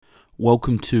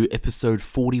Welcome to episode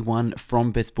 41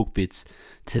 from Best Book Bits.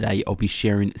 Today I'll be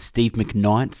sharing Steve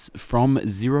McKnight's From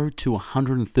 0 to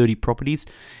 130 Properties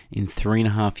in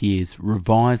 3.5 Years,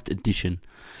 revised edition.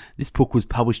 This book was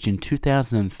published in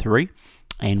 2003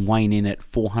 and weighing in at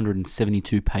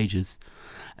 472 pages.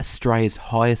 Australia's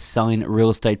highest selling real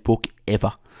estate book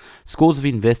ever. Scores of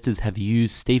investors have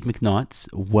used Steve McKnight's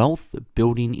wealth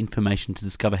building information to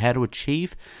discover how to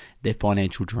achieve their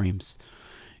financial dreams.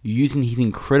 Using his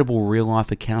incredible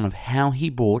real-life account of how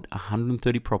he bought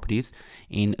 130 properties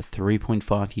in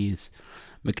 3.5 years,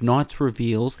 McKnight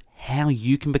reveals how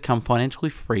you can become financially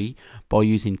free by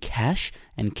using cash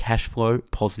and cash flow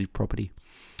positive property.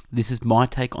 This is my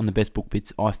take on the best book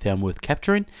bits I found worth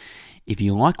capturing. If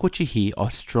you like what you hear, I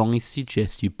strongly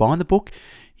suggest you buy the book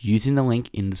using the link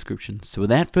in the description. So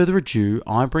without further ado,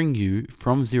 I bring you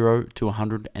From 0 to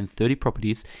 130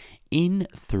 Properties in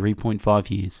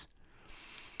 3.5 years.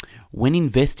 When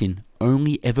investing,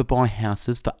 only ever buy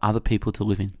houses for other people to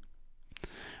live in.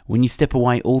 When you step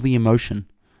away all the emotion,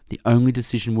 the only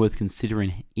decision worth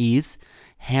considering is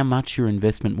how much your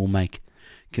investment will make,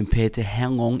 compared to how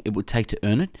long it would take to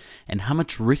earn it and how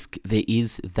much risk there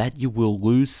is that you will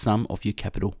lose some of your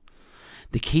capital.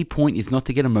 The key point is not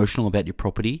to get emotional about your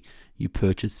property you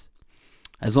purchase.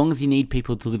 As long as you need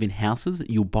people to live in houses,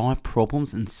 you'll buy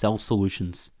problems and sell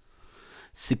solutions.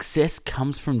 Success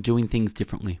comes from doing things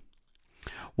differently.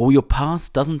 While your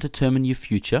past doesn't determine your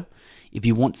future, if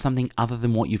you want something other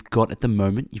than what you've got at the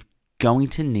moment, you're going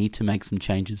to need to make some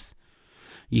changes.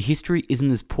 Your history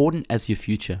isn't as important as your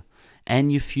future,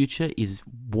 and your future is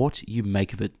what you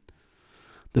make of it.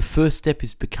 The first step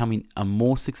is becoming a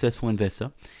more successful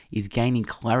investor, is gaining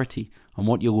clarity on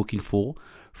what you're looking for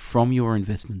from your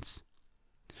investments.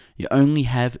 You only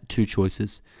have two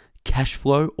choices, cash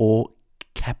flow or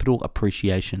capital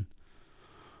appreciation.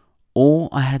 All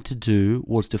I had to do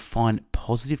was to find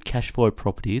positive cash flow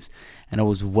properties, and I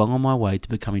was well on my way to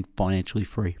becoming financially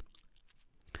free.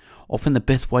 Often the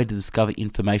best way to discover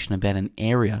information about an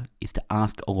area is to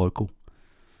ask a local.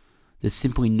 There's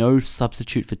simply no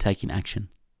substitute for taking action.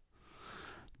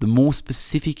 The more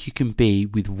specific you can be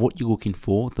with what you're looking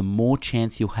for, the more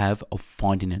chance you'll have of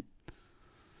finding it.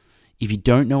 If you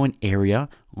don't know an area,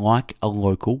 like a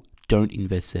local, don't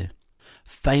invest there.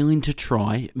 Failing to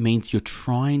try means you're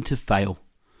trying to fail.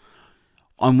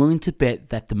 I'm willing to bet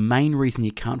that the main reason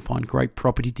you can't find great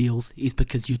property deals is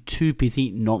because you're too busy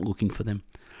not looking for them.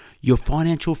 Your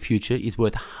financial future is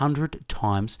worth 100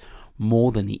 times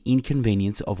more than the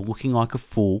inconvenience of looking like a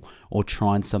fool or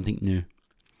trying something new.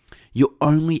 You'll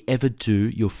only ever do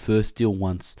your first deal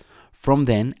once. From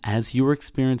then, as your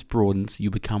experience broadens, you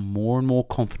become more and more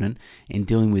confident in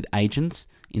dealing with agents,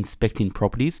 inspecting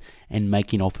properties, and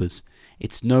making offers.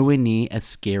 It's nowhere near as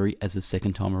scary as the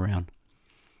second time around.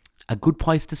 A good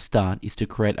place to start is to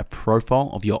create a profile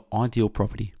of your ideal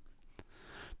property.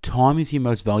 Time is your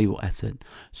most valuable asset,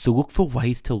 so look for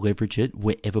ways to leverage it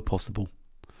wherever possible.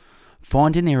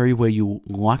 Find an area where you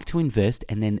like to invest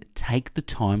and then take the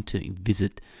time to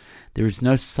visit. There is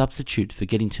no substitute for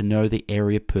getting to know the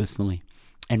area personally.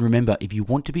 And remember, if you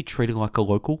want to be treated like a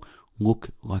local, look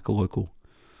like a local.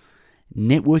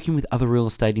 Networking with other real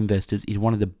estate investors is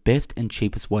one of the best and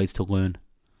cheapest ways to learn.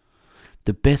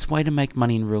 The best way to make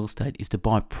money in real estate is to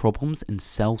buy problems and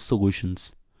sell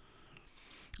solutions.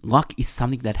 Luck is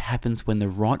something that happens when the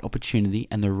right opportunity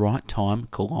and the right time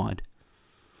collide.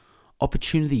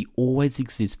 Opportunity always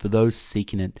exists for those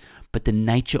seeking it, but the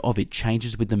nature of it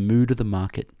changes with the mood of the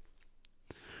market.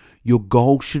 Your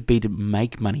goal should be to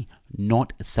make money,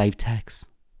 not save tax.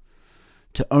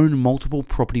 To own a multiple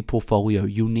property portfolio,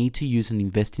 you'll need to use an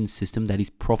investing system that is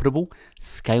profitable,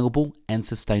 scalable, and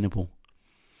sustainable.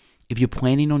 If you're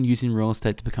planning on using real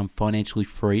estate to become financially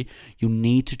free, you'll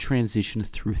need to transition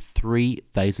through 3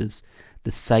 phases: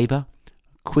 the saver,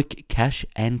 quick cash,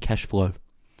 and cash flow.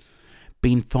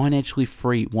 Being financially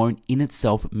free won't in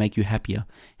itself make you happier.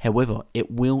 However,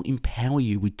 it will empower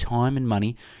you with time and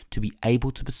money to be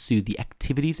able to pursue the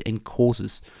activities and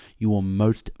causes you are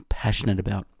most passionate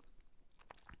about.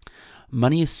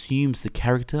 Money assumes the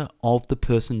character of the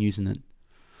person using it.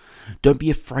 Don't be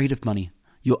afraid of money.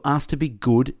 You're asked to be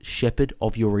good shepherd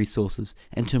of your resources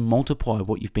and to multiply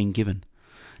what you've been given.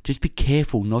 Just be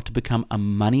careful not to become a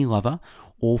money lover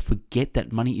or forget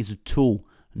that money is a tool,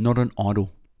 not an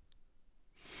idol.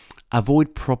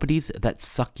 Avoid properties that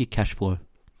suck your cash flow.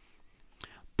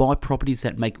 Buy properties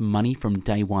that make money from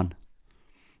day one.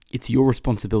 It's your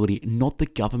responsibility, not the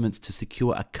government's, to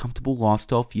secure a comfortable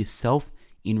lifestyle for yourself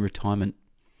in retirement.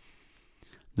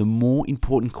 The more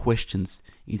important questions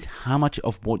is how much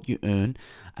of what you earn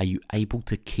are you able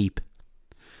to keep?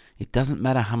 It doesn't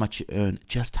matter how much you earn,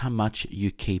 just how much you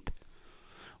keep.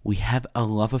 We have a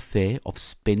love affair of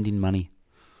spending money.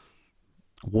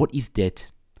 What is debt?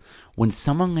 When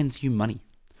someone lends you money,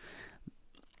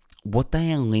 what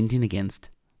they are lending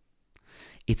against,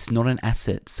 it's not an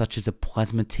asset such as a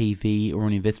plasma TV or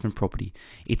an investment property.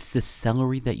 It's the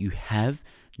salary that you have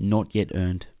not yet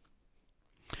earned.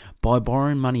 By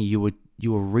borrowing money,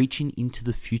 you are reaching into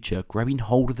the future, grabbing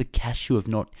hold of the cash you have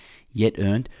not yet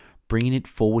earned, bringing it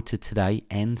forward to today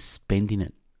and spending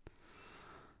it.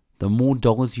 The more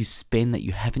dollars you spend that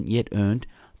you haven't yet earned,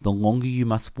 the longer you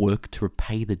must work to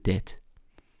repay the debt.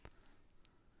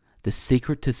 The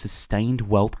secret to sustained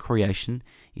wealth creation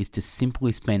is to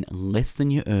simply spend less than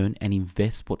you earn and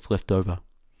invest what's left over.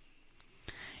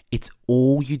 It's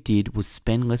all you did was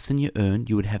spend less than you earned,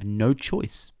 you would have no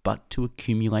choice but to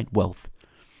accumulate wealth.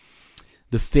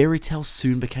 The fairy tale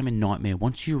soon became a nightmare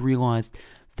once you realized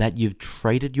that you've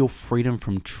traded your freedom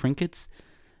from trinkets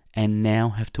and now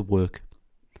have to work.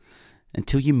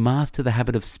 Until you master the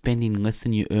habit of spending less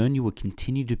than you earn, you will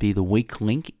continue to be the weak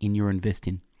link in your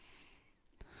investing.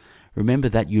 Remember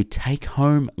that you take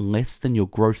home less than your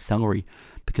gross salary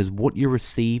because what you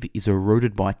receive is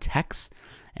eroded by tax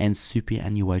and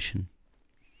superannuation.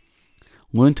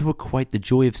 Learn to equate the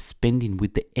joy of spending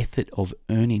with the effort of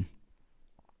earning.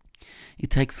 It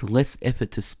takes less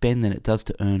effort to spend than it does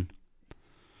to earn.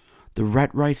 The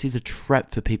rat race is a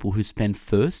trap for people who spend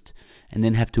first and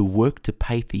then have to work to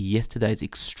pay for yesterday's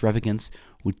extravagance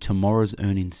with tomorrow's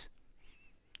earnings.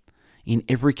 In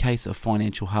every case of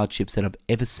financial hardships that I've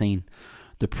ever seen,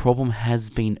 the problem has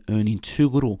been earning too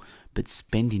little but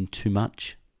spending too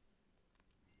much.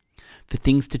 For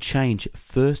things to change,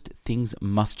 first things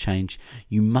must change.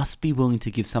 You must be willing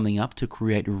to give something up to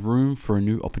create room for a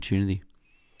new opportunity.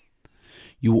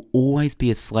 You will always be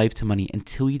a slave to money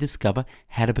until you discover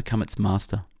how to become its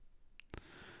master.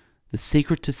 The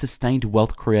secret to sustained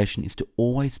wealth creation is to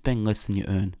always spend less than you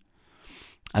earn.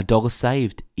 $1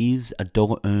 saved is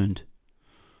 $1 earned.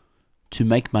 To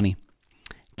make money,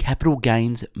 capital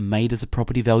gains made as a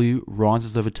property value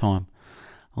rises over time.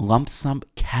 Lump sum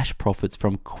cash profits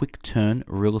from quick turn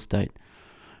real estate,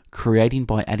 creating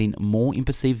by adding more in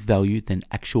perceived value than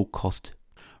actual cost.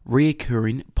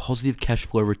 Reoccurring positive cash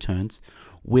flow returns,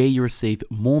 where you receive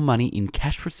more money in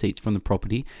cash receipts from the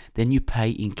property than you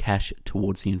pay in cash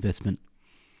towards the investment.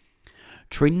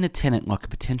 Treating a tenant like a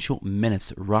potential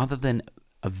menace rather than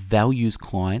a values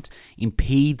client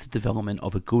impedes development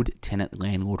of a good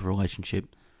tenant-landlord relationship.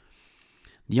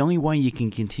 The only way you can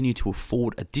continue to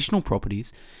afford additional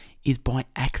properties is by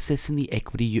accessing the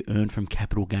equity you earn from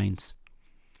capital gains.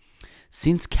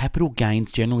 Since capital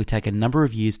gains generally take a number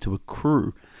of years to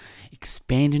accrue,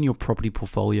 expanding your property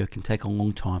portfolio can take a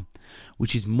long time,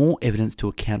 which is more evidence to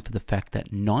account for the fact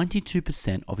that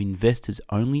 92% of investors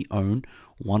only own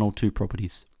 1 or 2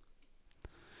 properties.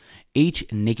 Each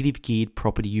negative geared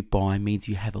property you buy means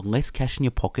you have less cash in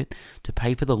your pocket to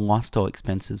pay for the lifestyle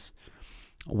expenses.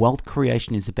 Wealth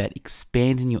creation is about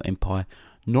expanding your empire,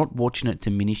 not watching it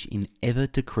diminish in ever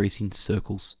decreasing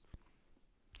circles.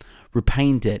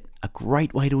 Repaying debt. A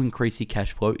great way to increase your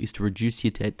cash flow is to reduce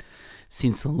your debt,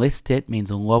 since less debt means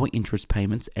lower interest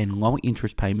payments, and lower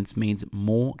interest payments means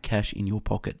more cash in your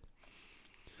pocket.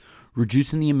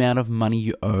 Reducing the amount of money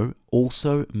you owe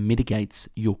also mitigates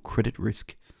your credit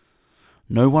risk.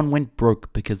 No one went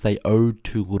broke because they owed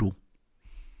too little.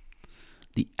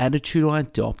 The attitude I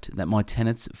adopt that my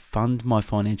tenants fund my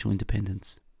financial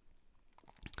independence.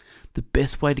 The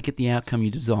best way to get the outcome you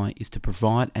desire is to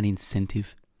provide an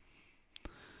incentive.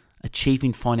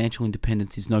 Achieving financial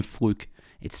independence is no fluke.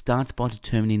 It starts by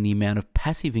determining the amount of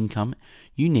passive income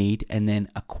you need and then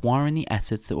acquiring the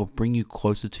assets that will bring you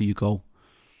closer to your goal.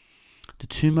 The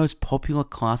 2 most popular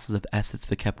classes of assets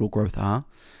for capital growth are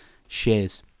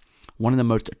shares. One of the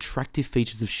most attractive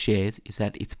features of shares is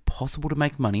that it's possible to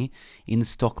make money in the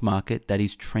stock market that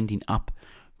is trending up,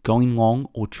 going long,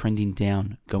 or trending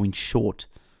down, going short.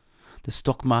 The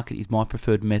stock market is my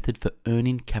preferred method for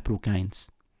earning capital gains.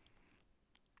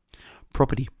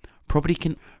 Property. Property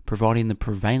can, providing the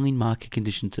prevailing market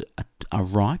conditions are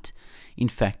right. In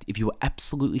fact, if you were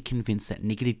absolutely convinced that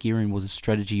negative gearing was a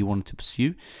strategy you wanted to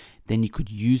pursue, then you could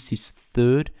use this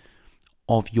third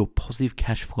of your positive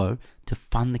cash flow to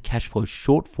fund the cash flow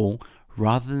shortfall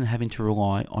rather than having to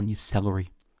rely on your salary.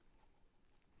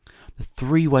 The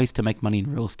 3 ways to make money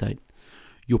in real estate.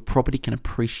 Your property can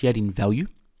appreciate in value,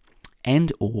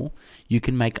 and or you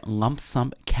can make lump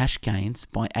sum cash gains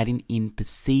by adding in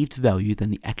perceived value than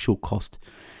the actual cost,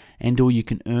 and or you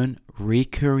can earn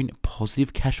recurring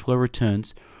positive cash flow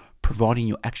returns providing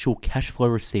your actual cash flow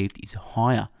received is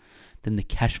higher than the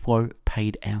cash flow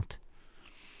paid out.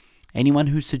 Anyone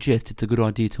who suggests it's a good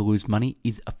idea to lose money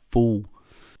is a fool.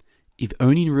 If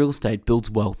owning real estate builds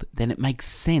wealth, then it makes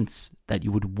sense that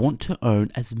you would want to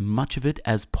own as much of it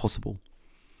as possible.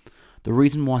 The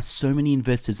reason why so many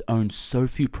investors own so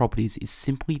few properties is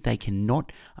simply they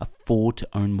cannot afford to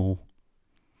own more.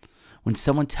 When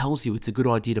someone tells you it's a good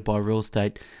idea to buy real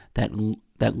estate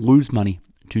that lose money,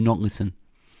 do not listen.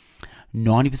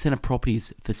 90% of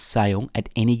properties for sale at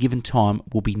any given time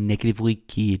will be negatively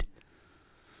geared.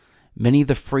 Many of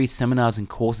the free seminars and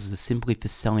courses are simply for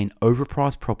selling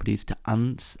overpriced properties to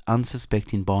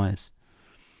unsuspecting buyers.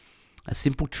 A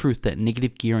simple truth that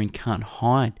negative gearing can't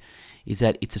hide is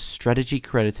that it's a strategy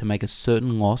created to make a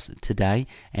certain loss today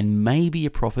and maybe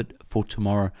a profit for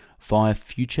tomorrow via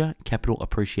future capital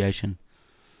appreciation.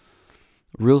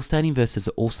 Real estate investors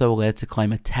are also allowed to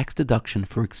claim a tax deduction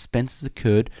for expenses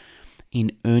incurred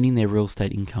in earning their real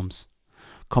estate incomes.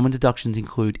 Common deductions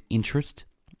include interest,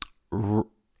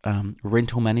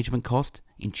 rental management cost,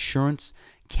 insurance,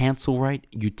 council rate,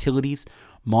 utilities,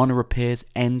 minor repairs,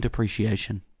 and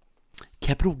depreciation.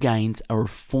 Capital gains are a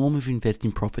form of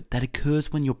investing profit that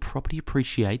occurs when your property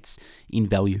appreciates in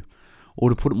value. Or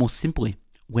to put it more simply,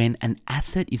 when an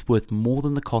asset is worth more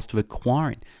than the cost of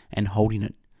acquiring and holding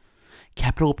it.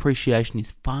 Capital appreciation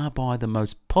is far and away the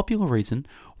most popular reason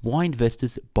why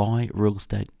investors buy real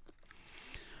estate.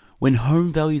 When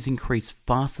home values increase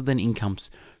faster than incomes,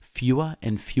 fewer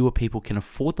and fewer people can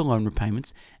afford the loan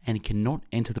repayments and cannot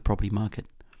enter the property market.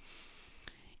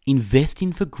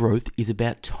 Investing for growth is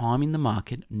about time in the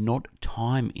market, not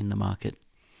time in the market.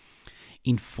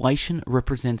 Inflation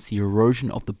represents the erosion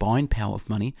of the buying power of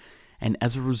money and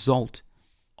as a result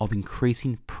of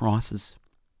increasing prices.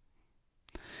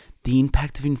 The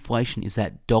impact of inflation is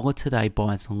that dollar today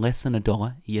buys less than a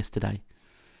dollar yesterday.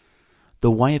 The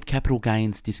way of capital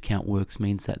gains discount works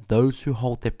means that those who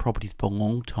hold their properties for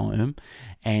long term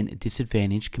and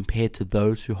disadvantaged compared to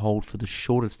those who hold for the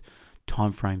shortest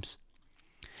time frames.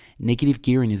 Negative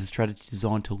gearing is a strategy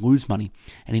designed to lose money,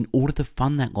 and in order to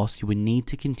fund that loss, you would need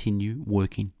to continue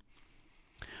working.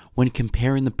 When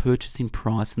comparing the purchasing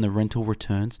price and the rental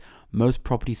returns, most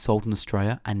properties sold in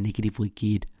Australia are negatively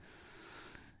geared.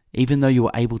 Even though you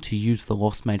are able to use the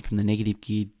loss made from the negative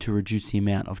gear to reduce the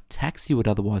amount of tax you would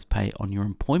otherwise pay on your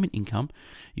employment income,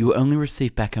 you will only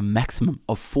receive back a maximum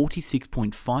of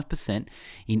 46.5%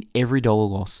 in every dollar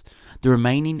loss. The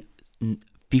remaining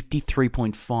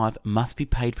 53.5% must be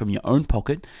paid from your own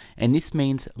pocket, and this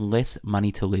means less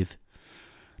money to live.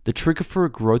 The trigger for a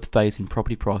growth phase in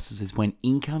property prices is when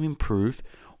income improves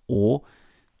or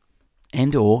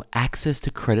access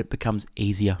to credit becomes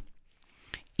easier.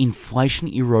 Inflation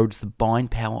erodes the buying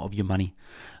power of your money.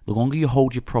 The longer you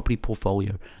hold your property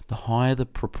portfolio, the higher the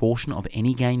proportion of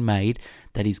any gain made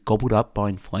that is gobbled up by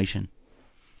inflation.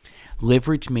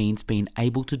 Leverage means being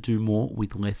able to do more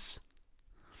with less.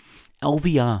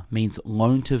 LVR means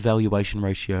loan to valuation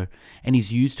ratio and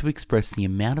is used to express the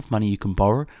amount of money you can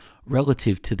borrow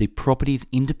relative to the property's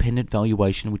independent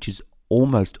valuation, which is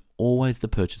almost always the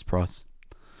purchase price.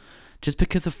 Just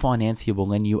because a financier will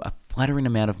lend you a flattering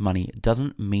amount of money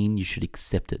doesn't mean you should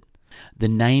accept it. The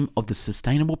name of the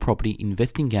sustainable property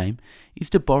investing game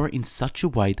is to borrow in such a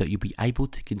way that you'll be able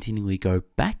to continually go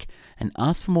back and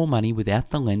ask for more money without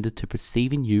the lender to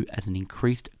perceiving you as an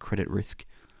increased credit risk.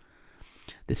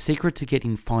 The secret to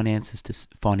getting financiers to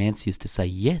say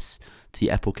yes to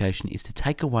your application is to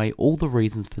take away all the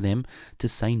reasons for them to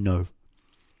say no.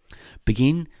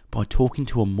 Begin by talking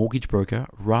to a mortgage broker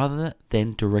rather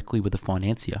than directly with a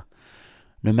financier.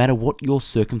 No matter what your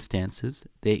circumstances,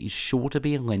 there is sure to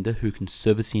be a lender who can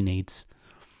service your needs.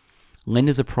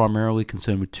 Lenders are primarily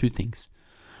concerned with two things.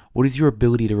 What is your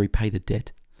ability to repay the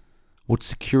debt? What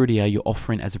security are you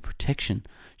offering as a protection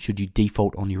should you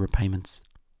default on your repayments?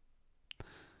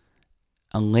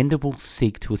 A lender will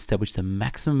seek to establish the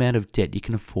maximum amount of debt you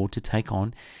can afford to take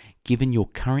on given your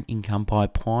current income by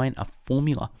applying a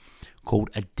formula called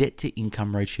a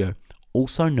debt-to-income ratio,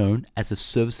 also known as a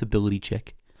serviceability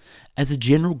check. As a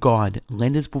general guide,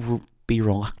 lenders will be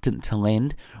reluctant to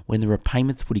lend when the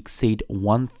repayments would exceed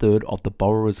 1/3 of the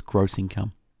borrower's gross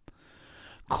income.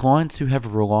 Clients who have a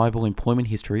reliable employment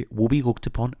history will be looked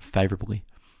upon favorably.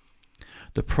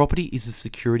 The property is a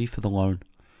security for the loan.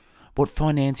 What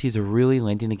financiers are really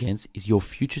lending against is your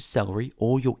future salary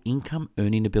or your income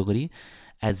earning ability,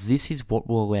 as this is what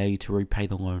will allow you to repay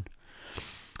the loan.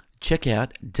 Check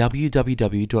out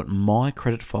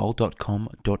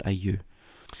www.mycreditfile.com.au.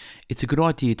 It's a good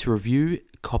idea to review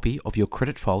a copy of your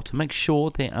credit file to make sure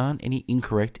there aren't any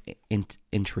incorrect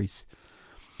entries.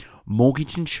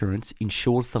 Mortgage insurance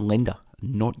insures the lender,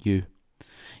 not you.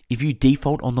 If you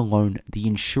default on the loan, the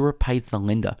insurer pays the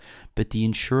lender, but the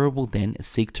insurer will then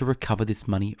seek to recover this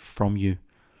money from you.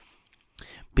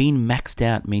 Being maxed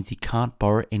out means you can't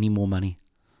borrow any more money.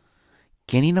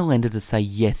 Getting a lender to say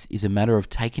yes is a matter of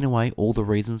taking away all the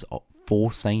reasons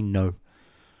for saying no.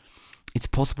 It's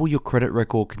possible your credit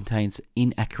record contains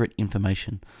inaccurate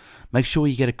information. Make sure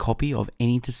you get a copy of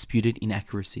any disputed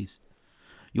inaccuracies.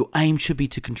 Your aim should be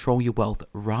to control your wealth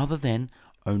rather than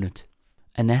own it.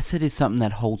 An asset is something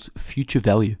that holds future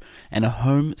value, and a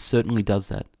home certainly does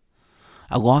that.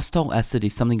 A lifestyle asset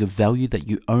is something of value that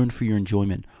you own for your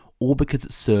enjoyment, or because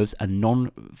it serves a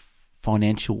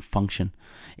non-financial function.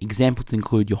 Examples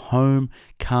include your home,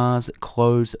 cars,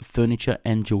 clothes, furniture,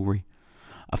 and jewelry.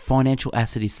 A financial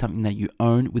asset is something that you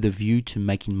own with a view to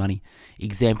making money.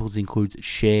 Examples include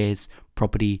shares,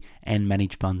 property, and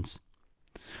managed funds.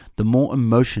 The more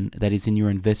emotion that is in your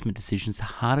investment decisions, the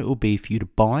harder it will be for you to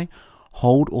buy,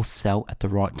 hold, or sell at the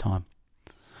right time.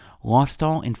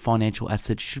 Lifestyle and financial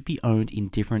assets should be owned in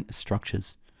different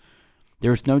structures.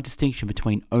 There is no distinction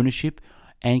between ownership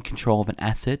and control of an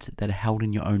asset that are held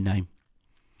in your own name.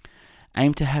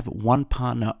 Aim to have one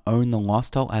partner own the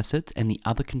lifestyle assets and the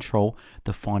other control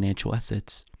the financial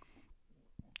assets.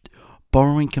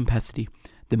 Borrowing capacity.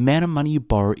 The amount of money you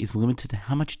borrow is limited to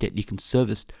how much debt you can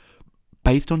service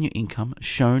based on your income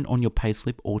shown on your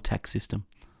payslip or tax system.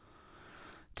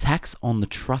 Tax on the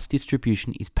trust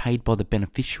distribution is paid by the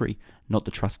beneficiary, not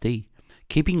the trustee.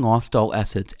 Keeping lifestyle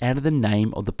assets out of the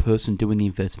name of the person doing the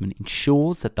investment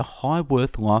ensures that the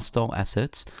high-worth lifestyle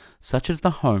assets, such as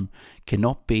the home,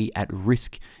 cannot be at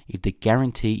risk if the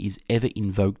guarantee is ever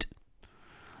invoked.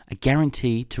 A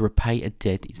guarantee to repay a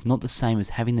debt is not the same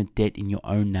as having the debt in your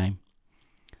own name.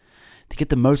 To get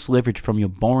the most leverage from your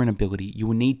borrowing ability, you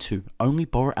will need to only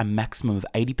borrow a maximum of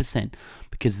 80%,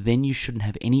 because then you shouldn't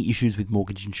have any issues with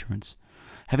mortgage insurance.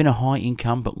 Having a high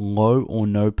income but low or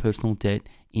no personal debt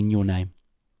in your name.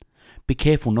 Be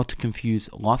careful not to confuse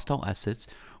lifestyle assets,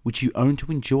 which you own to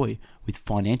enjoy, with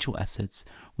financial assets,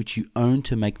 which you own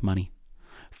to make money.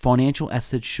 Financial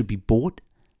assets should be bought,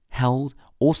 held,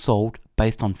 or sold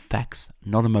based on facts,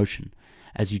 not emotion,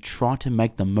 as you try to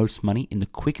make the most money in the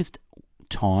quickest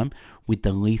time with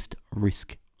the least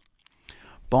risk.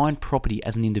 Buying property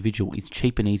as an individual is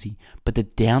cheap and easy, but the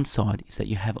downside is that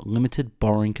you have limited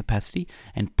borrowing capacity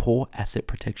and poor asset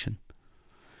protection.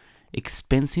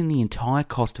 Expensing the entire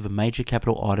cost of a major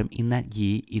capital item in that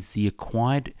year is the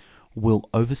acquired will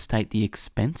overstate the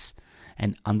expense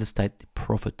and understate the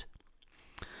profit.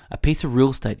 A piece of real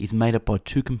estate is made up by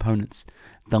two components,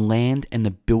 the land and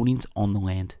the buildings on the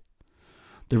land.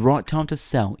 The right time to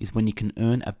sell is when you can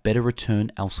earn a better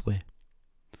return elsewhere.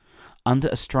 Under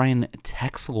Australian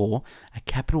tax law, a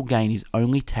capital gain is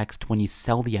only taxed when you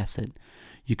sell the asset.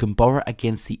 You can borrow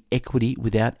against the equity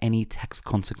without any tax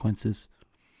consequences.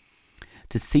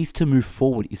 To cease to move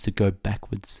forward is to go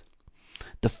backwards.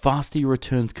 The faster your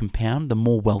returns compound, the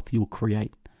more wealth you'll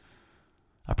create.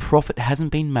 A profit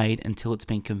hasn't been made until it's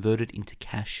been converted into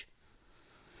cash.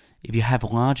 If you have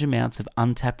large amounts of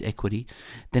untapped equity,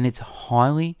 then it's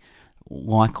highly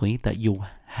likely that you'll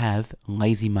have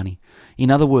lazy money.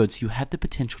 In other words, you have the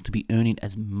potential to be earning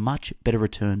as much better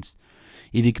returns.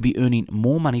 If you could be earning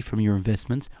more money from your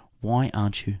investments, why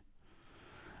aren't you?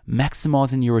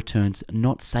 Maximizing your returns,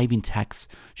 not saving tax,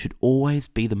 should always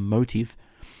be the motive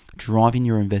driving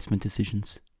your investment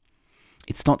decisions.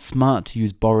 It's not smart to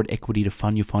use borrowed equity to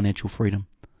fund your financial freedom.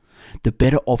 The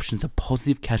better options are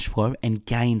positive cash flow and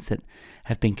gains that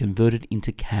have been converted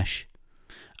into cash.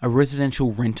 A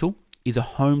residential rental is a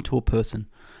home to a person.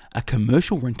 A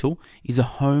commercial rental is a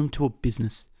home to a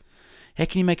business. How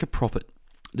can you make a profit?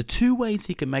 The two ways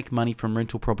you can make money from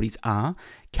rental properties are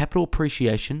capital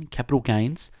appreciation, capital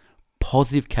gains,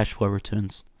 positive cash flow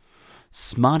returns.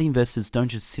 Smart investors don't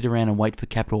just sit around and wait for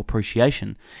capital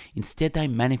appreciation. Instead, they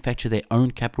manufacture their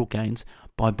own capital gains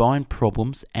by buying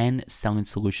problems and selling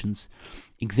solutions.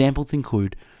 Examples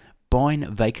include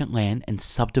buying vacant land and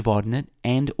subdividing it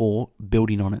and or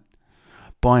building on it.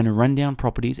 Buying rundown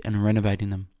properties and renovating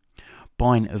them.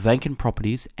 Buying vacant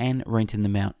properties and renting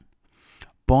them out.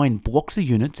 Buying blocks of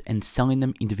units and selling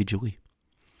them individually.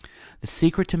 The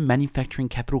secret to manufacturing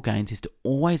capital gains is to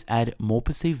always add more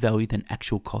perceived value than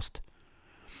actual cost.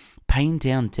 Paying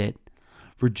down debt.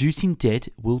 Reducing debt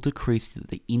will decrease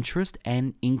the interest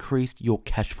and increase your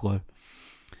cash flow.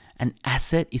 An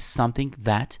asset is something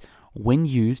that, when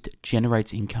used,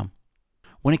 generates income.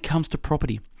 When it comes to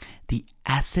property, the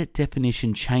asset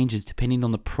definition changes depending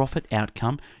on the profit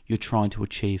outcome you're trying to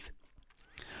achieve.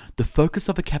 The focus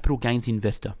of a capital gains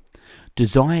investor.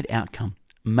 Desired outcome.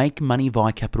 Make money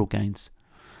via capital gains.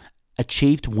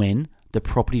 Achieved when the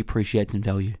property appreciates in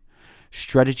value.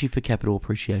 Strategy for capital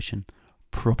appreciation,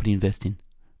 property investing.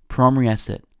 Primary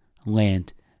asset,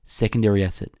 land. Secondary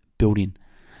asset, building.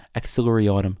 Auxiliary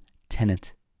item,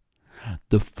 tenant.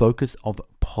 The focus of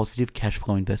positive cash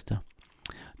flow investor.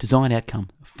 Desired outcome,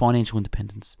 financial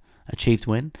independence. Achieved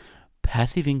when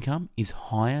passive income is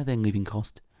higher than living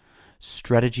cost.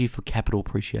 Strategy for capital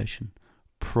appreciation,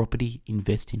 property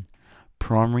investing.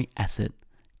 Primary asset,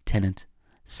 tenant.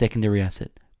 Secondary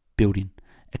asset, building.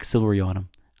 Auxiliary item,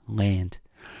 land.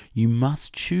 You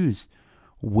must choose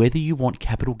whether you want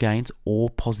capital gains or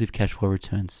positive cash flow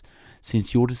returns,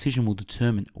 since your decision will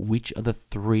determine which of the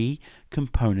three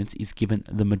components is given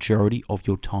the majority of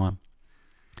your time.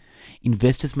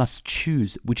 Investors must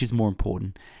choose which is more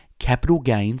important, capital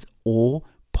gains or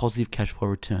positive cash flow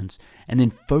returns, and then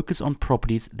focus on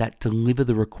properties that deliver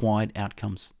the required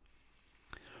outcomes.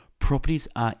 Properties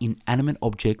are inanimate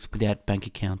objects without bank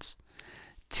accounts.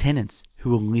 Tenants,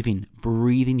 who are living,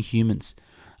 breathing humans,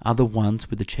 are the ones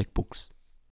with the checkbooks.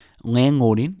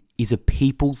 Landlording is a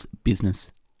people's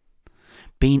business.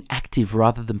 Being active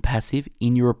rather than passive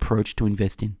in your approach to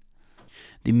investing.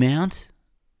 The amount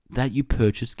that you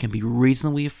purchase can be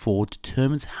reasonably afforded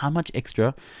determines how much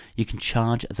extra you can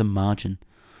charge as a margin.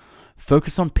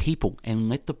 Focus on people and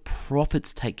let the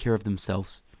profits take care of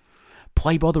themselves.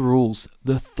 Play by the rules.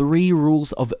 The 3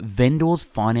 rules of vendors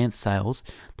finance sales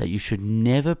that you should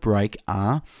never break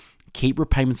are: keep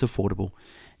repayments affordable.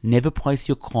 Never place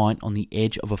your client on the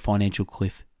edge of a financial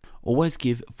cliff. Always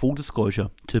give full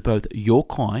disclosure to both your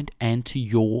client and to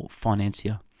your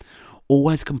financier.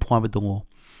 Always comply with the law.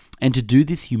 And to do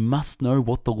this, you must know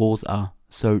what the laws are.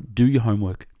 So do your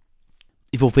homework.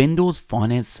 If a vendor's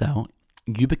finance sale,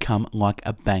 you become like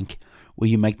a bank where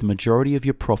you make the majority of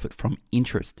your profit from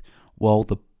interest, while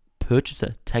the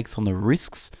purchaser takes on the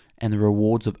risks and the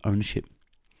rewards of ownership.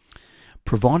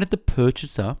 Provided the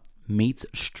purchaser meets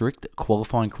strict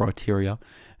qualifying criteria,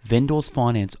 vendor's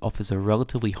finance offers a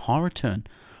relatively high return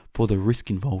for the risk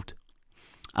involved.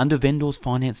 Under vendor's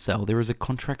finance sale, there is a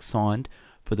contract signed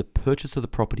for the purchase of the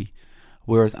property,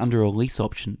 whereas under a lease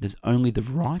option, there's only the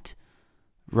right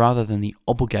rather than the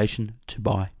obligation to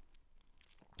buy.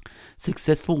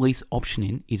 Successful lease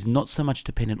optioning is not so much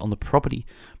dependent on the property,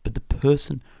 but the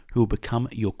person who will become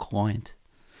your client.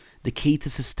 The key to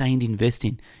sustained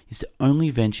investing is to only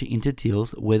venture into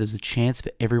deals where there's a chance for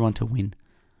everyone to win.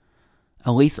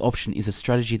 A lease option is a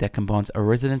strategy that combines a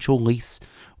residential lease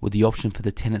with the option for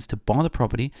the tenants to buy the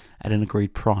property at an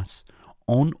agreed price,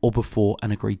 on or before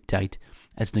an agreed date,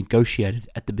 as negotiated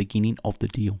at the beginning of the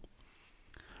deal.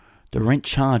 The rent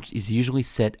charged is usually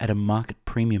set at a market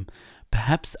premium,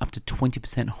 perhaps up to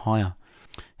 20% higher.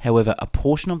 However, a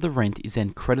portion of the rent is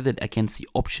then credited against the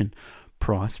option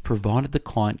price provided the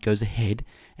client goes ahead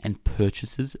and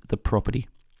purchases the property.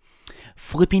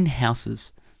 Flipping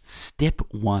houses. Step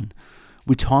 1.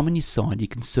 With time on your side, you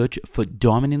can search for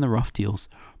diamond in the rough deals,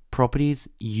 properties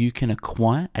you can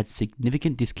acquire at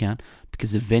significant discount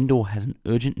because the vendor has an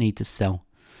urgent need to sell.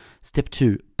 Step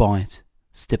 2. Buy it.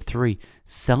 Step 3.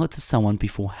 Sell it to someone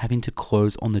before having to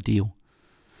close on the deal.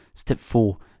 Step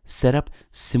 4. Set up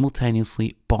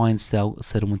simultaneously buy and sell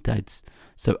settlement dates.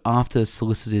 So after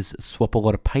solicitors swap a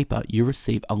lot of paper, you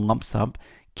receive a lump sum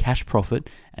cash profit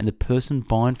and the person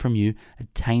buying from you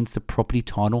attains the property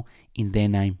title in their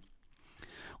name.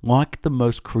 Like the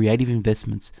most creative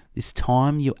investments, this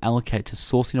time you allocate to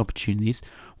sourcing opportunities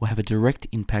will have a direct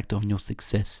impact on your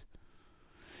success.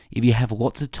 If you have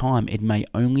lots of time, it may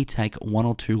only take 1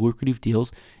 or 2 lucrative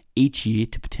deals each year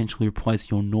to potentially replace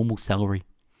your normal salary.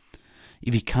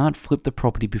 If you can't flip the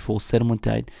property before settlement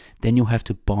date, then you'll have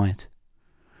to buy it.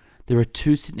 There are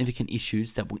 2 significant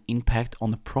issues that will impact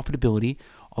on the profitability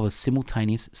of a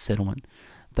simultaneous settlement.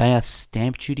 They are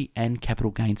stamp duty and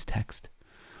capital gains tax.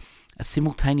 A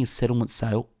simultaneous settlement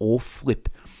sale or flip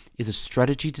is a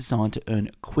strategy designed to earn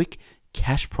quick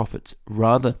cash profits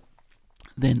rather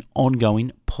than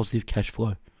ongoing positive cash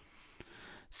flow.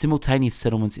 Simultaneous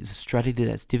settlements is a strategy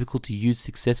that's difficult to use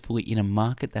successfully in a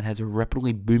market that has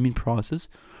rapidly booming prices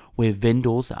where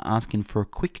vendors are asking for a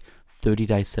quick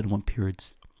 30-day settlement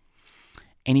periods.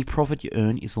 Any profit you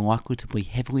earn is likely to be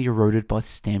heavily eroded by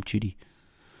stamp duty.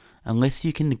 Unless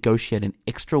you can negotiate an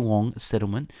extra long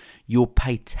settlement, you'll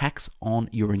pay tax on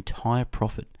your entire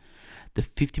profit. The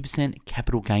 50%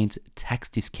 capital gains tax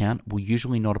discount will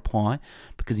usually not apply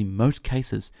because in most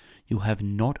cases, you'll have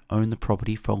not owned the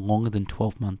property for longer than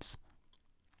 12 months.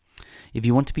 If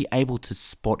you want to be able to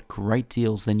spot great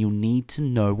deals, then you'll need to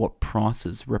know what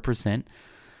prices represent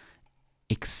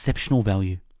exceptional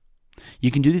value.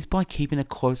 You can do this by keeping a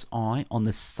close eye on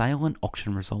the sale and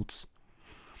auction results.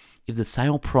 If the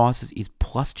sale price is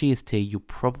plus GST, you'll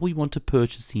probably want to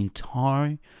purchase the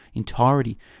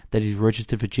entirety that is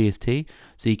registered for GST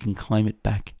so you can claim it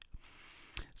back.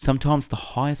 Sometimes the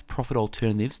highest profit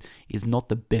alternatives is not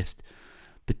the best,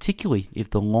 particularly if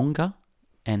the longer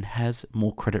and has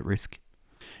more credit risk.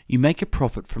 You make a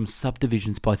profit from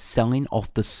subdivisions by selling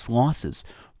off the slices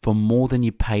for more than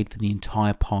you paid for the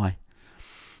entire pie.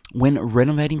 When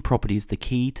renovating properties, the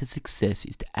key to success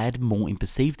is to add more in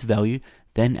perceived value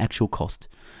than actual cost.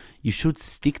 You should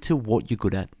stick to what you're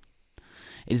good at.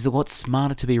 It is a lot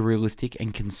smarter to be realistic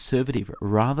and conservative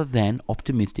rather than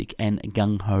optimistic and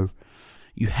gung-ho.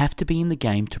 You have to be in the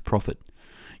game to profit.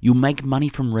 You'll make money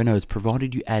from renos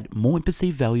provided you add more in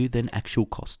perceived value than actual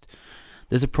cost.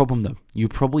 There's a problem though. You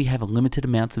probably have a limited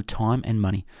amounts of time and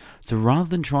money. So rather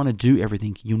than trying to do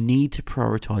everything, you need to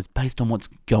prioritize based on what's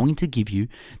going to give you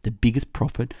the biggest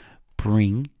profit,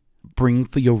 bring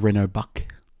for your reno buck.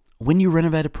 When you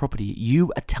renovate a property,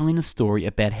 you are telling a story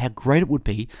about how great it would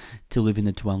be to live in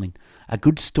the dwelling. A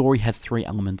good story has 3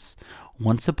 elements.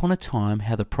 Once upon a time,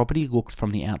 how the property looks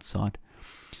from the outside.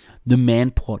 The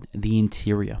man plot, the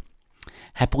interior.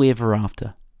 Happily ever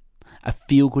after. A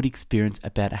feel-good experience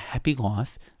about a happy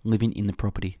life living in the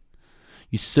property.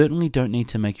 You certainly don't need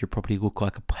to make your property look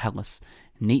like a palace.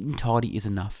 Neat and tidy is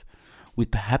enough, with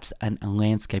perhaps a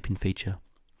landscaping feature.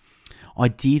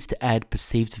 Ideas to add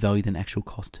perceived value than actual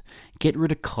cost. Get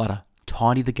rid of clutter,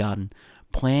 tidy the garden,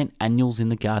 plant annuals in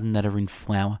the garden that are in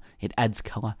flower, it adds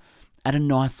colour. Add a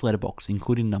nice letterbox,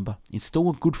 including number. Install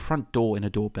a good front door and a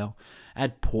doorbell.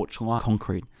 Add porch light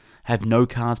concrete. Have no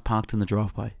cars parked in the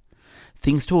driveway.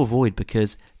 Things to avoid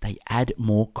because they add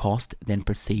more cost than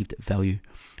perceived value.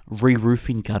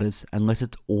 Re-roofing gutters unless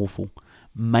it's awful.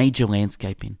 Major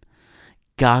landscaping.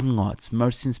 Garden lights.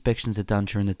 Most inspections are done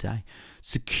during the day.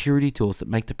 Security doors that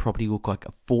make the property look like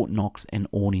a Fort Knox and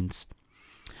awnings.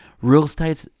 Real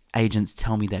estate agents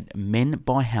tell me that men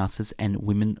buy houses and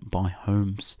women buy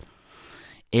homes.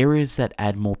 Areas that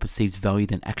add more perceived value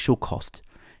than actual cost.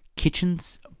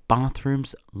 Kitchens,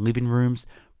 bathrooms, living rooms,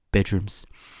 bedrooms.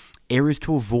 Areas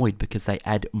to avoid because they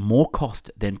add more cost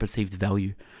than perceived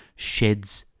value.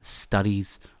 Sheds,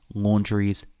 studies,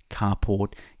 laundries,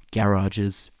 carport,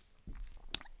 garages.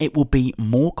 It will be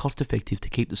more cost effective to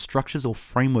keep the structures or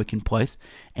framework in place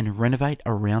and renovate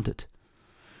around it.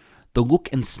 The look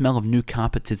and smell of new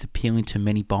carpets is appealing to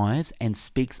many buyers and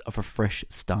speaks of a fresh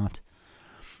start.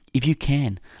 If you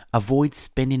can, avoid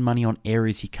spending money on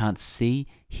areas you can't see,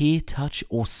 hear, touch,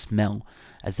 or smell,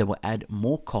 as they will add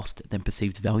more cost than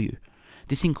perceived value.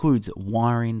 This includes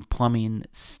wiring, plumbing,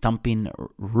 stumping,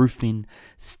 roofing,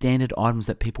 standard items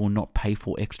that people will not pay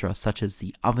for extra, such as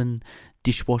the oven,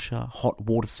 dishwasher, hot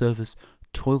water service,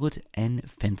 toilet, and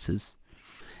fences.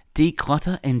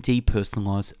 Declutter and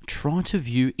depersonalize. Try to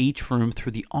view each room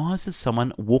through the eyes of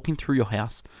someone walking through your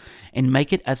house and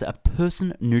make it as a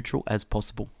person neutral as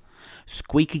possible.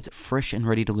 Squeaky, fresh and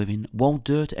ready to live in, while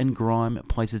dirt and grime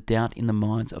places doubt in the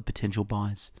minds of potential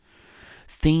buyers.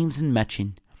 Themes and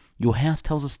matching. Your house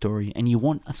tells a story and you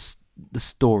want the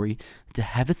story to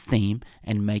have a theme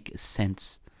and make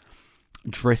sense.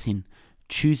 Dressing.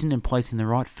 Choosing and placing the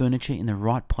right furniture in the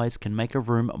right place can make a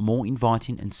room more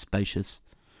inviting and spacious.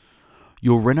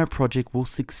 Your reno project will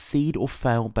succeed or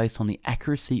fail based on the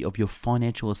accuracy of your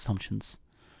financial assumptions.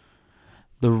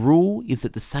 The rule is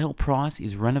that the sale price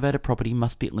is renovated property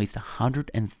must be at least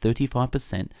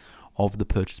 135% of the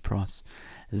purchase price.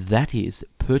 That is,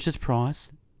 purchase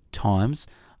price times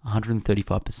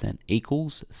 135%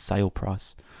 equals sale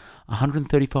price.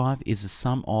 135 is the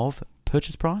sum of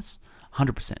purchase price,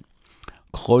 100%.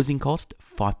 Closing cost,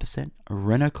 5%.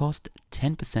 Reno cost,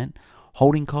 10%.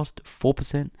 Holding cost,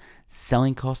 4%.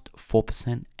 Selling cost,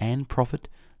 4%. And profit,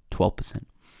 12%.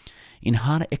 In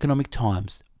harder economic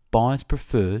times, buyers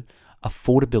prefer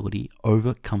affordability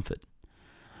over comfort.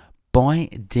 Buy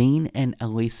Dean and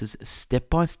Elise's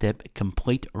step-by-step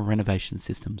complete renovation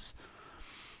systems.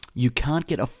 You can't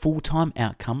get a full-time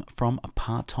outcome from a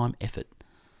part-time effort.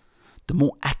 The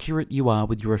more accurate you are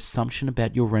with your assumption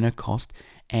about your reno cost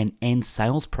and end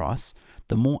sales price,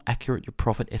 the more accurate your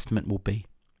profit estimate will be.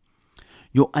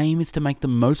 Your aim is to make the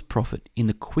most profit in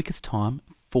the quickest time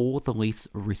for the least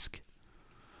risk.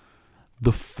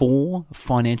 The 4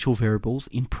 financial variables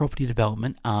in property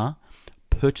development are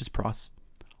purchase price,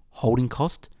 holding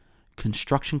cost,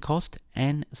 construction cost,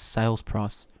 and sales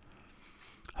price.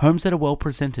 Homes that are well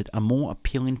presented are more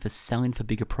appealing for selling for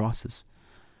bigger prices.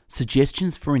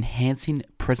 Suggestions for enhancing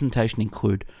presentation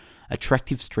include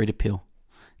attractive street appeal,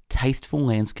 tasteful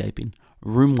landscaping,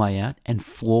 room layout, and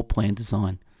floor plan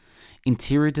design.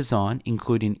 Interior design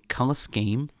including color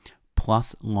scheme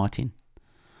plus lighting.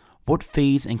 What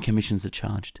fees and commissions are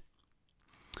charged?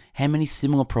 How many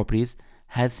similar properties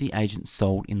has the agent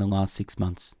sold in the last 6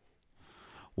 months?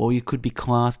 While you could be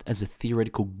classed as a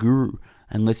theoretical guru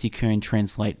unless you can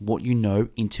translate what you know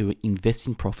into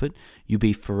investing profit, you'll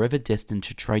be forever destined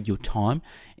to trade your time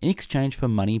in exchange for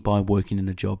money by working in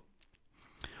a job.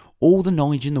 All the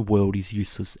knowledge in the world is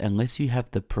useless unless you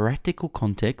have the practical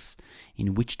context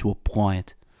in which to apply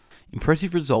it.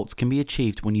 Impressive results can be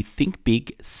achieved when you think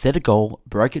big, set a goal,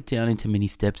 break it down into many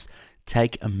steps,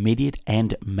 take immediate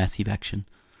and massive action.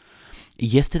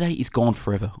 Yesterday is gone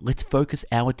forever. Let's focus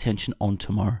our attention on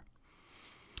tomorrow.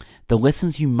 The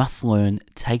lessons you must learn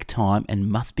take time and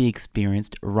must be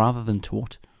experienced rather than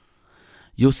taught.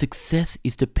 Your success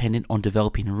is dependent on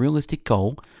developing a realistic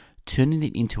goal, turning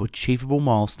it into achievable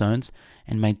milestones,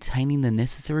 and maintaining the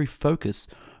necessary focus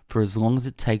for as long as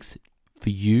it takes for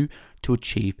you to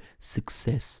achieve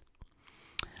success.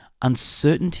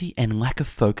 Uncertainty and lack of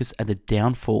focus are the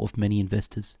downfall of many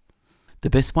investors. The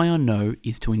best way I know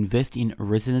is to invest in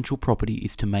residential property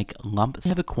is to make lumps.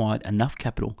 Have acquired enough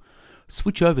capital,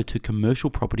 switch over to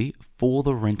commercial property for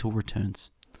the rental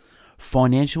returns.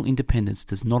 Financial independence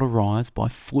does not arise by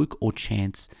fluke or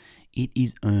chance, it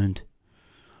is earned.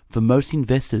 For most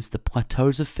investors, the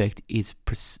plateau's effect is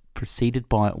preceded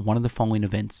by one of the following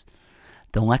events: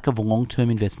 the lack of a long-term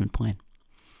investment plan,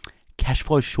 cash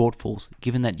flow shortfalls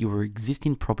given that your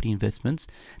existing property investments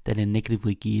that are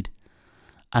negatively geared,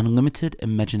 unlimited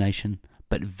imagination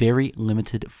but very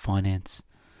limited finance,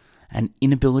 an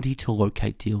inability to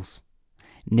locate deals,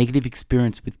 negative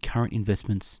experience with current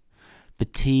investments,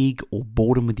 fatigue or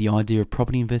boredom with the idea of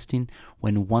property investing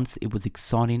when once it was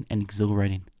exciting and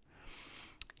exhilarating.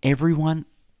 Everyone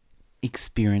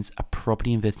experiences a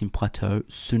property investing plateau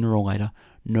sooner or later.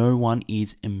 No one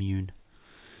is immune.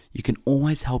 You can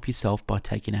always help yourself by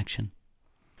taking action.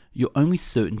 Your only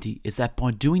certainty is that by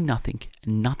doing nothing,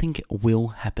 nothing will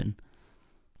happen.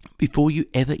 Before you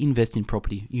ever invest in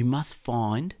property, you must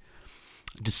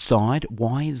decide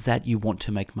why is that you want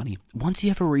to make money. Once you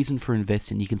have a reason for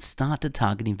investing, you can start to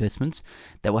target investments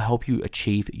that will help you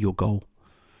achieve your goal.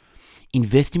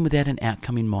 Investing without an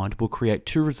outcome in mind will create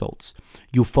two results.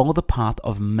 You'll follow the path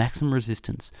of maximum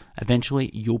resistance. Eventually,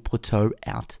 you'll plateau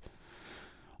out.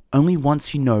 Only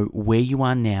once you know where you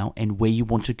are now and where you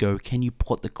want to go can you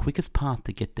plot the quickest path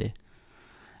to get there.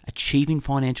 Achieving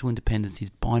financial independence is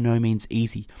by no means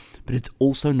easy, but it's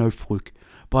also no fluke.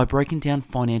 By breaking down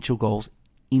financial goals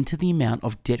into the amount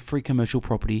of debt-free commercial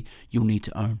property you'll need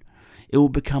to own, it will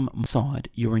become beside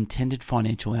your intended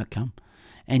financial outcome,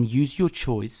 and use your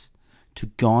choice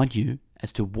to guide you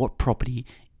as to what property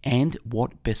and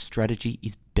what best strategy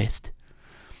is best.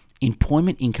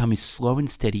 Employment income is slow and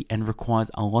steady and requires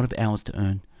a lot of hours to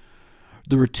earn.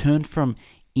 The return from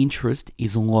interest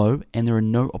is low and there are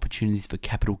no opportunities for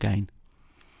capital gain.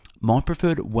 My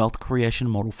preferred wealth creation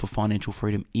model for financial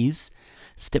freedom is: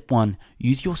 Step 1,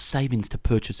 use your savings to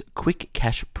purchase quick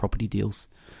cash property deals.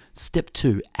 Step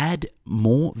 2, add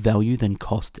more value than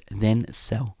cost, then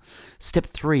sell. Step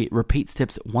 3, repeat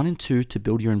steps 1 and 2 to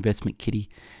build your investment kitty.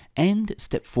 And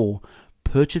Step 4,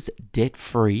 purchase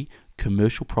debt-free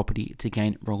commercial property to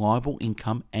gain reliable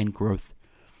income and growth.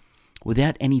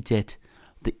 Without any debt,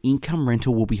 the income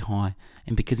rental will be high,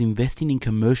 and because investing in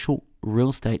commercial real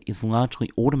estate is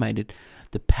largely automated,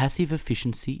 the passive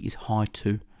efficiency is high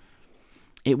too.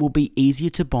 It will be easier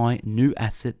to buy new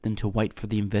asset than to wait for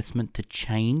the investment to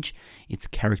change its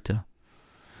character.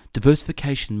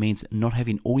 Diversification means not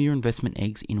having all your investment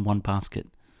eggs in one basket.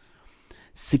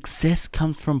 Success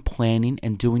comes from planning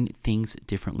and doing things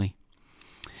differently.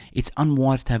 It's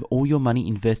unwise to have all your money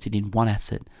invested in one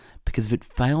asset, because if it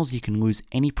fails, you can lose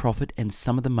any profit and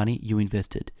some of the money you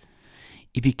invested.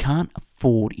 If you can't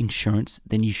afford insurance,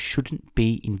 then you shouldn't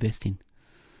be investing.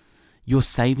 Your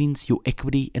savings, your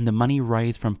equity, and the money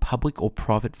raised from public or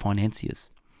private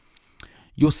financiers.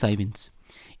 Your savings.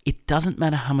 It doesn't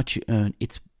matter how much you earn.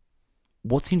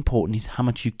 What's important is how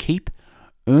much you keep,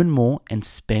 earn more, and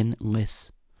spend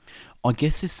less. I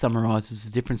guess this summarizes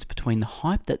the difference between the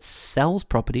hype that sells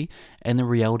property and the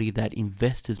reality that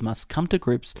investors must come to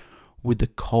grips with the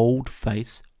cold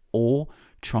face or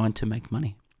trying to make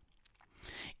money.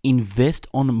 Invest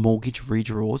on mortgage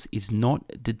redraws is not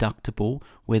deductible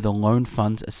where the loan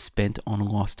funds are spent on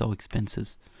lifestyle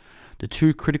expenses. The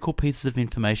two critical pieces of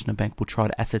information a bank will try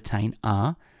to ascertain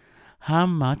are: how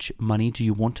much money do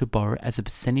you want to borrow as a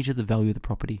percentage of the value of the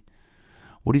property?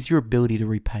 What is your ability to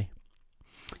repay?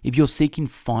 If you're seeking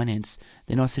finance,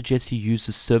 then I suggest you use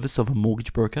the service of a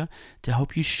mortgage broker to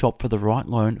help you shop for the right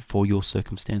loan for your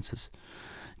circumstances.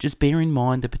 Just bear in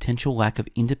mind the potential lack of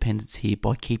independence here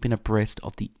by keeping abreast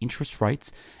of the interest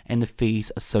rates and the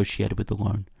fees associated with the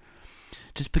loan.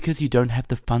 Just because you don't have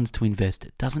the funds to invest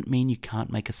doesn't mean you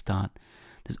can't make a start.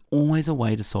 There's always a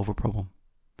way to solve a problem.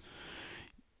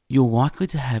 You're likely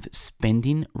to have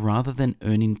spending rather than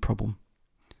earning problem.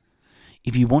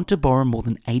 If you want to borrow more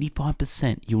than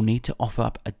 85%, you'll need to offer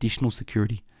up additional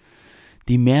security.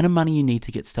 The amount of money you need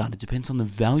to get started depends on the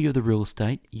value of the real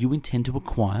estate you intend to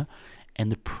acquire and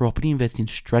the property investing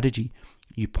strategy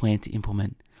you plan to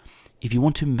implement. If you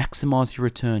want to maximize your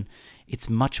return, it's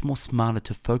much more smarter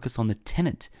to focus on the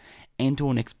tenant and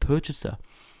or next purchaser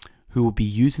who will be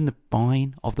using the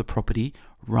buying of the property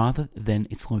rather than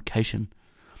its location.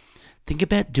 Think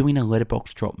about doing a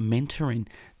letterbox drop mentoring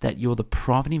that you're the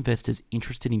private investors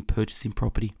interested in purchasing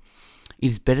property.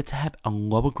 It is better to have a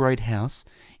lower grade house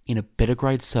in a better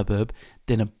grade suburb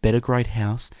than a better grade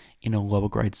house in a lower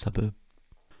grade suburb.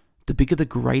 The bigger the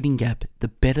grading gap, the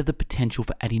better the potential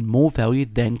for adding more value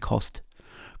than cost.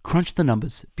 Crunch the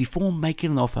numbers. Before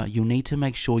making an offer, you'll need to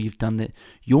make sure you've done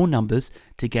your numbers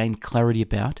to gain clarity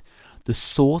about the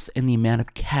source and the amount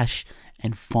of cash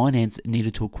and finance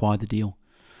needed to acquire the deal.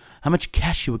 How much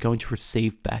cash you are going to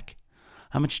receive back.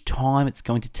 How much time it's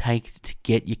going to take to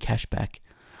get your cash back.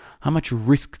 How much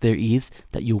risk there is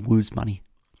that you'll lose money.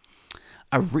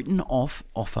 A written off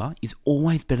offer is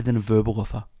always better than a verbal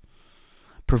offer.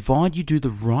 Provide you do the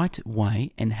right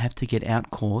way and have to get out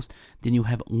clause, then you'll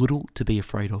have little to be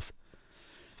afraid of.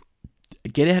 A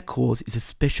get out clause is a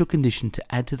special condition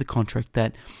to add to the contract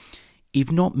that,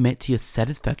 if not met to your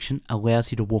satisfaction,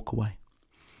 allows you to walk away.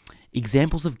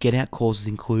 Examples of get out clauses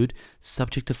include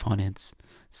subject to finance,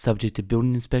 subject to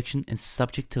building inspection, and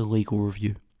subject to legal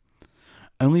review.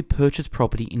 Only purchase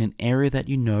property in an area that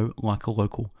you know like a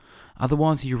local.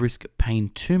 Otherwise, you risk paying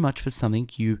too much for something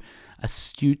you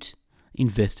astute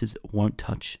investors won't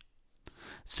touch.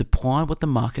 Supply what the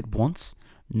market wants,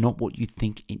 not what you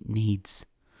think it needs.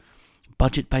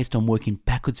 Budget based on working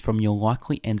backwards from your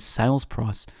likely end sales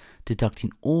price,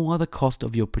 deducting all other cost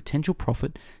of your potential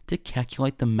profit to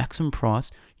calculate the maximum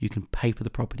price you can pay for the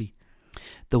property.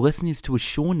 The lesson is to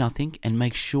assure nothing and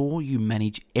make sure you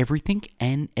manage everything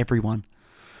and everyone.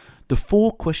 The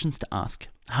 4 questions to ask: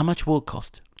 how much will it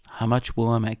cost? How much will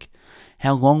I make?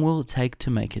 How long will it take to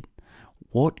make it?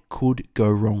 What could go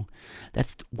wrong?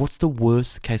 What's the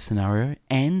worst case scenario?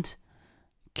 And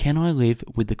can I live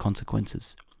with the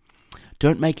consequences?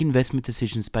 Don't make investment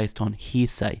decisions based on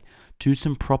hearsay. Do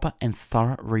some proper and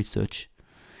thorough research.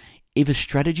 If a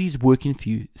strategy is working for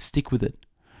you, stick with it.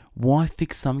 Why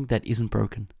fix something that isn't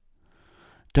broken?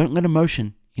 Don't let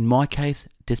emotion, in my case,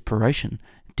 desperation,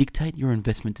 dictate your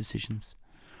investment decisions.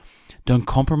 Don't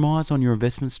compromise on your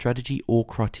investment strategy or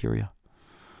criteria.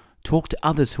 Talk to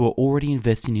others who are already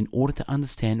investing in order to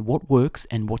understand what works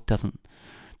and what doesn't.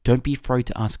 Don't be afraid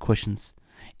to ask questions.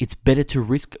 It's better to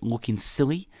risk looking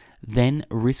silly than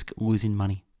risk losing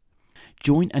money.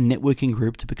 Join a networking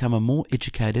group to become a more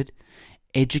educated.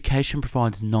 Education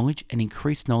provides knowledge, and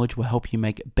increased knowledge will help you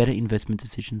make better investment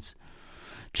decisions.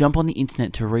 Jump on the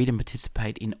internet to read and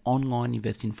participate in online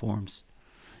investing forums.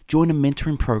 Join a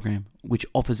mentoring program which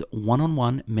offers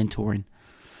one-on-one mentoring.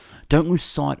 Don't lose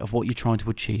sight of what you're trying to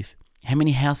achieve. How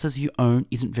many houses you own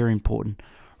isn't very important.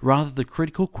 Rather, the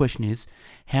critical question is,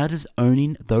 how does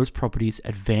owning those properties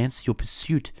advance your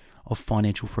pursuit of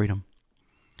financial freedom?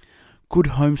 Good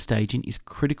home staging is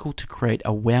critical to create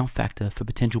a wow factor for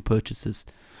potential purchasers,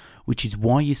 which is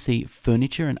why you see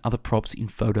furniture and other props in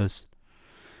photos.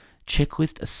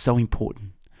 Checklists are so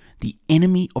important. The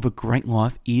enemy of a great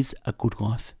life is a good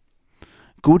life.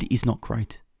 Good is not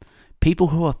great. People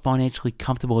who are financially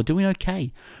comfortable are doing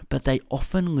okay, but they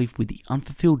often live with the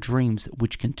unfulfilled dreams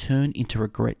which can turn into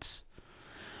regrets.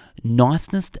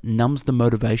 Niceness numbs the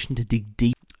motivation to dig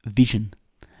deep. Vision.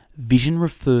 Vision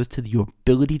refers to your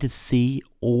ability to see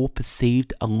or perceive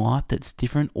a life that's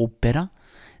different or better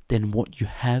than what you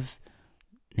have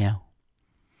now.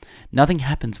 Nothing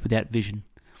happens without vision.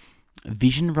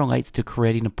 Vision relates to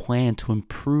creating a plan to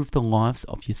improve the lives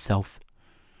of yourself.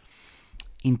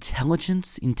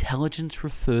 Intelligence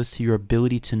refers to your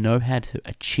ability to know how to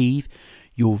achieve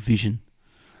your vision.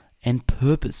 And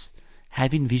purpose,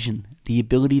 having vision, the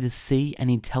ability to see,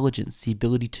 and intelligence, the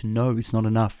ability to know, is not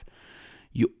enough.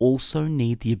 You also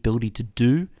need the ability to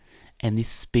do, and this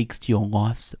speaks to your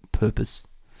life's purpose.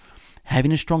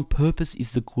 Having a strong purpose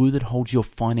is the glue that holds your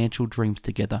financial dreams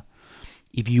together.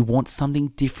 If you want something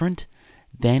different,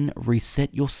 then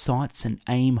reset your sights and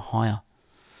aim higher.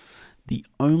 The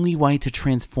only way to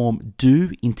transform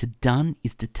do into done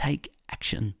is to take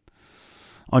action.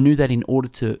 I knew that in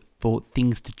order for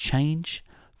things to change,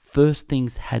 first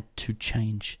things had to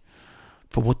change.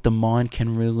 For what the mind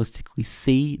can realistically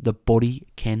see, the body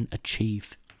can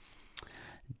achieve.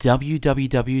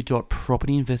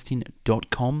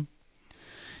 www.propertyinvesting.com.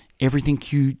 Everything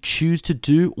you choose to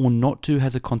do or not do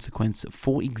has a consequence.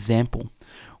 For example,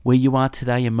 where you are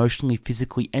today emotionally,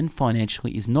 physically, and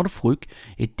financially is not a fluke.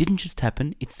 It didn't just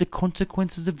happen. It's the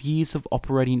consequences of years of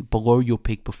operating below your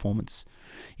peak performance.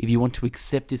 If you want to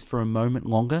accept this for a moment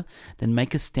longer, then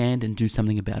make a stand and do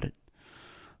something about it.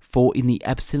 For in the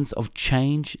absence of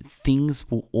change,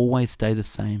 things will always stay the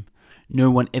same.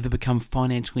 No one ever becomes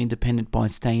financially independent by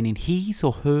staying in his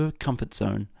or her comfort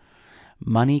zone.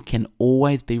 Money can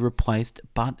always be replaced,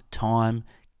 but time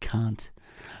can't.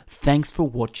 Thanks for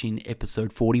watching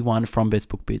episode 41 from Best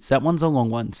Book Bits. That one's a long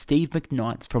one. Steve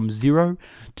McKnight's from 0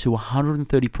 to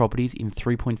 130 properties in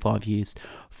 3.5 years.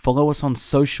 Follow us on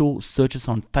social, search us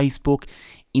on Facebook,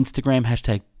 Instagram,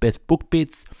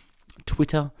 #BestBookBits,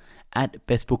 Twitter,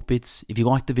 @BestBookBits. If you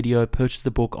like the video, purchase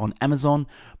the book on Amazon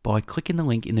by clicking the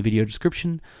link in the video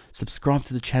description. Subscribe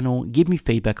to the channel, give me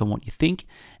feedback on what you think,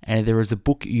 and if there is a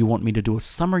book you want me to do a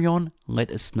summary on, let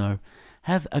us know.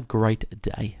 Have a great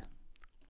day.